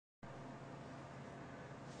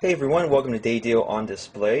Hey everyone, welcome to Day Deal on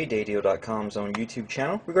Display, daydeal.com's own YouTube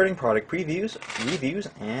channel regarding product previews, reviews,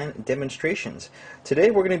 and demonstrations. Today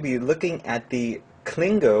we're going to be looking at the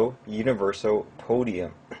Clingo Universal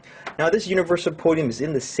Podium. Now this Universal Podium is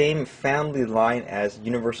in the same family line as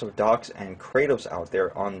Universal Docks and Cradles out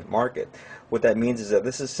there on the market. What that means is that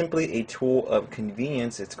this is simply a tool of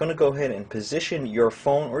convenience. It's going to go ahead and position your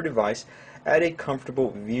phone or device at a comfortable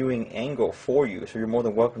viewing angle for you. So you're more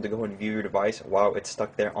than welcome to go ahead and view your device while it's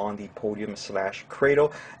stuck there on the podium /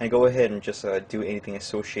 cradle, and go ahead and just do anything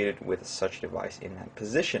associated with such device in that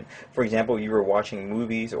position. For example, you were watching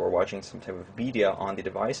movies or watching some type of media on the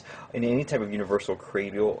device in any type of universal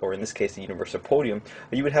cradle, or in this case the universal podium,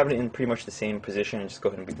 you would have it in pretty much the same position and just go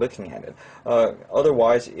ahead and be looking at it.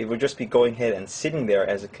 Otherwise, it would just be going ahead and sitting there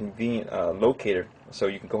as a convenient locator, so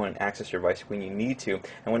you can go ahead and access your device when you need to.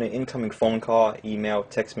 And when an incoming phone call, email,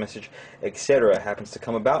 text message, etc. happens to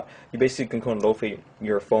come about, you basically can go and locate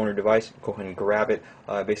your phone or device, go ahead and grab it,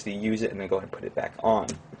 basically use it, and then go ahead and put it back on.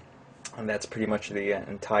 And that's pretty much the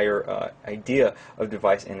entire idea of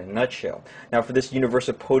device in a nutshell. Now for this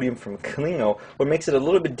Universal Podium from Clingo, what makes it a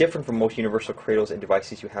little bit different from most universal cradles and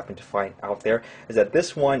devices you happen to find out there is that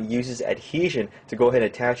this one uses adhesion to go ahead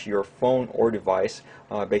and attach your phone or device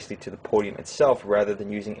basically to the podium itself rather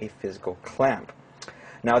than using a physical clamp.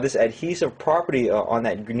 Now this adhesive property on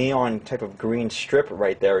that neon type of green strip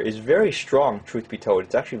right there is very strong, truth be told.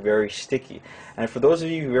 It's actually very sticky. And for those of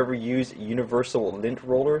you who ever used universal lint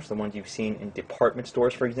rollers, the ones you've seen in department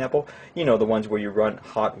stores for example, you know, the ones where you run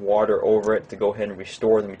hot water over it to go ahead and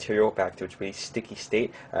restore the material back to its really sticky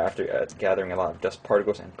state after gathering a lot of dust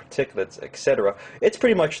particles and particulates, etc. It's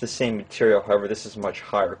pretty much the same material, however this is much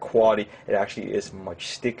higher quality. It actually is much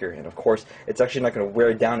stickier, and of course it's actually not going to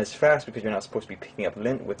wear down as fast because you're not supposed to be picking up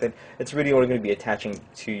lint with it. It's really only going to be attaching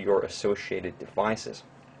to your associated devices.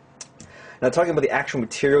 Now talking about the actual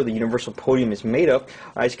material the Universal Podium is made of,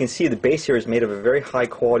 as you can see the base here is made of a very high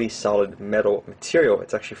quality solid metal material.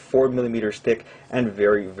 It's actually 4 millimeters thick and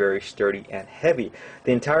very, very sturdy and heavy.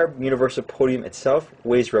 The entire Universal Podium itself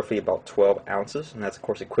weighs roughly about 12 ounces, and that's of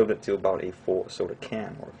course equivalent to about a full soda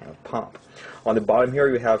can or kind of pump. On the bottom here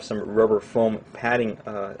you have some rubber foam padding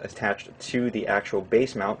attached to the actual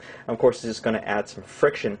base mount, and of course this is going to add some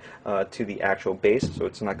friction to the actual base, so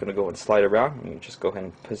it's not going to go and slide around. You just go ahead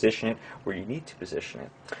and position it where you need to position it.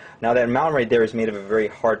 Now that mount right there is made of a very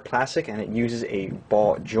hard plastic, and it uses a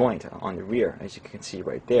ball joint on the rear, as you can see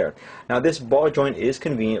right there. Now this ball joint is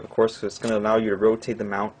convenient, of course, because it's going to allow you to rotate the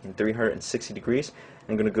mount in 360 degrees.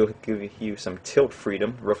 I'm going to give you some tilt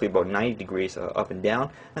freedom, roughly about 90 degrees up and down,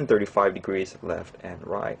 and 35 degrees left and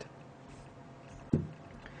right.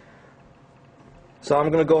 So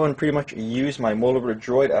I'm going to go and pretty much use my Motorola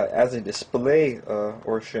Droid as a display,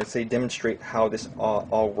 or should I say demonstrate how this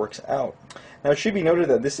all works out. Now it should be noted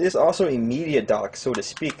that this is also a media dock, so to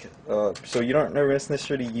speak, so you don't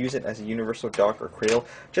necessarily use it as a universal dock or cradle.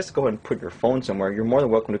 Just go ahead and put your phone somewhere. You're more than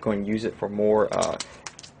welcome to go and use it for more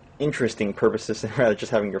interesting purposes than rather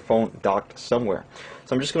just having your phone docked somewhere.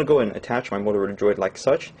 So I'm just going to go and attach my Motorola Droid like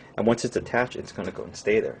such, and once it's attached it's going to go and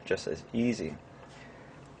stay there, just as easy.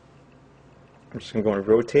 I'm just going to go and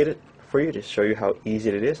rotate it for you to show you how easy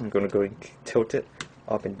it is. I'm going to go and tilt it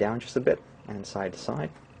up and down just a bit and side to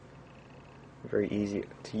side. Very easy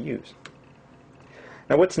to use.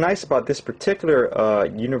 Now what's nice about this particular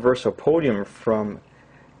Universal Podium from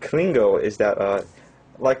Clingo is that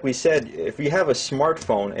like we said, if you have a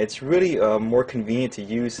smartphone, it's really more convenient to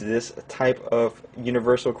use this type of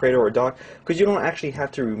universal cradle or dock because you don't actually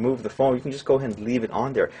have to remove the phone. You can just go ahead and leave it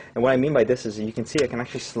on there. And what I mean by this is you can see I can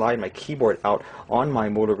actually slide my keyboard out on my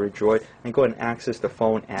Motorola Droid and go ahead and access the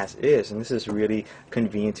phone as is. And this is really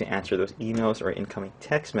convenient to answer those emails or incoming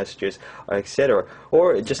text messages, etc.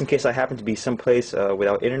 Or just in case I happen to be someplace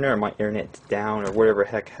without internet or my internet's down or whatever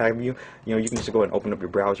heck have you, you can just go ahead and open up your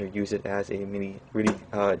browser and use it as a really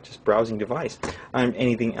just browsing device and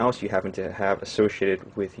anything else you happen to have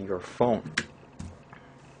associated with your phone.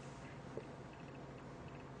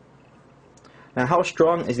 Now how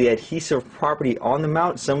strong is the adhesive property on the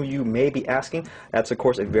mount? Some of you may be asking. That's of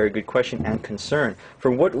course a very good question and concern.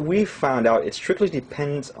 From what we've found out, it strictly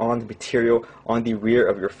depends on the material on the rear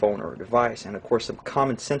of your phone or device, and of course some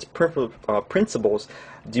common sense principles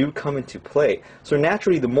do come into play. So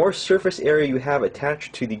naturally the more surface area you have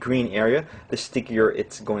attached to the green area, the stickier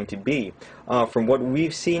it's going to be. From what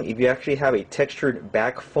we've seen, if you actually have a textured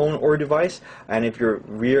back phone or device, and if your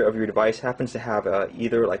rear of your device happens to have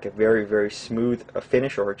either like a very smooth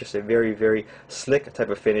finish or just a very slick type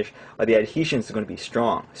of finish, the adhesion is going to be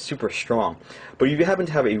strong, super strong. But if you happen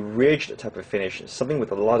to have a ridged type of finish, something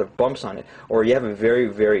with a lot of bumps on it, or you have a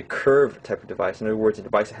very curved type of device, in other words, a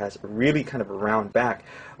device that has really kind of a round back,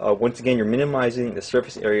 once again, you're minimizing the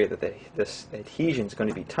surface area that this adhesion is going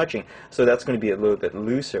to be touching, so that's going to be a little bit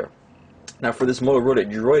looser. Now for this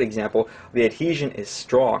Motorola Droid example, the adhesion is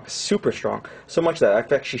strong, super strong, so much that I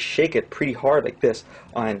can actually shake it pretty hard like this,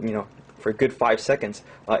 and for a good 5 seconds,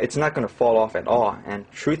 it's not going to fall off at all. And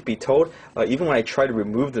truth be told, even when I try to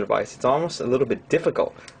remove the device, it's almost a little bit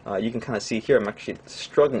difficult. You can kind of see here, I'm actually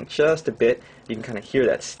struggling just a bit. You can kind of hear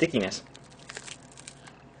that stickiness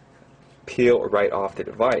peel right off the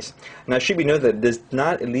device. Now it should be noted that it does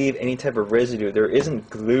not leave any type of residue. There isn't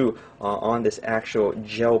glue on this actual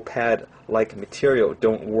gel pad like material.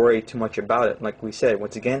 Don't worry too much about it. Like we said,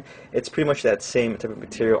 once again, it's pretty much that same type of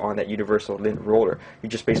material on that universal lint roller. You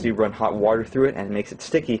just basically run hot water through it and it makes it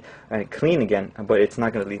sticky and clean again, but it's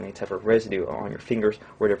not going to leave any type of residue on your fingers or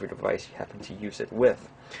whatever device you happen to use it with.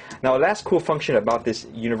 Now, the last cool function about this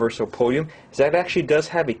universal podium is that it actually does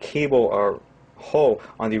have a cable hole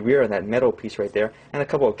on the rear of that metal piece right there, and a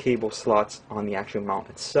couple of cable slots on the actual mount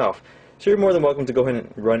itself. So you're more than welcome to go ahead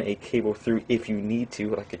and run a cable through if you need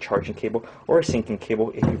to, like a charging cable or a syncing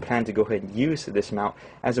cable, if you plan to go ahead and use this mount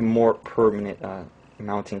as a more permanent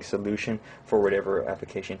mounting solution for whatever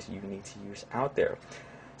applications you need to use out there.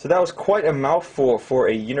 So that was quite a mouthful for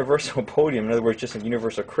a universal podium, in other words, just a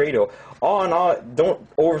universal cradle. All in all, don't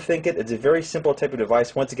overthink it. It's a very simple type of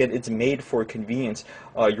device. Once again, it's made for convenience.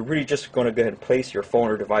 You're really just going to go ahead and place your phone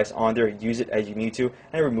or device on there, use it as you need to,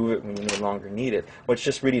 and remove it when you no longer need it. What's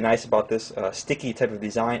just really nice about this sticky type of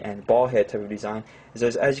design and ball head type of design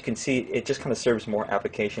is as you can see, it just kind of serves more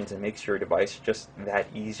applications and makes your device just that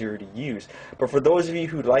easier to use. But for those of you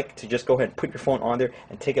who like to just go ahead and put your phone on there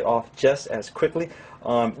and take it off just as quickly,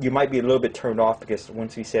 you might be a little bit turned off because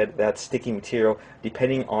once we said that sticky material,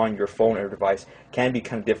 depending on your phone or device, can be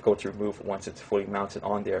kind of difficult to remove once it's fully mounted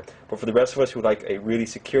on there. But for the rest of us who like a really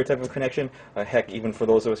secure type of connection, heck, even for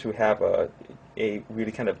those of us who have a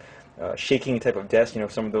really kind of shaking type of desk,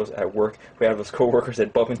 some of those at work, who have those coworkers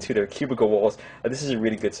that bump into their cubicle walls, this is a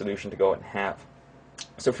really good solution to go and have.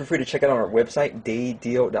 So feel free to check out our website,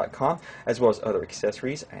 daydeal.com, as well as other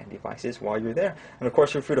accessories and devices while you're there. And of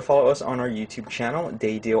course, feel free to follow us on our YouTube channel,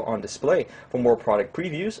 Day Deal on Display, for more product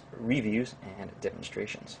previews, reviews, and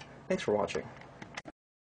demonstrations. Thanks for watching.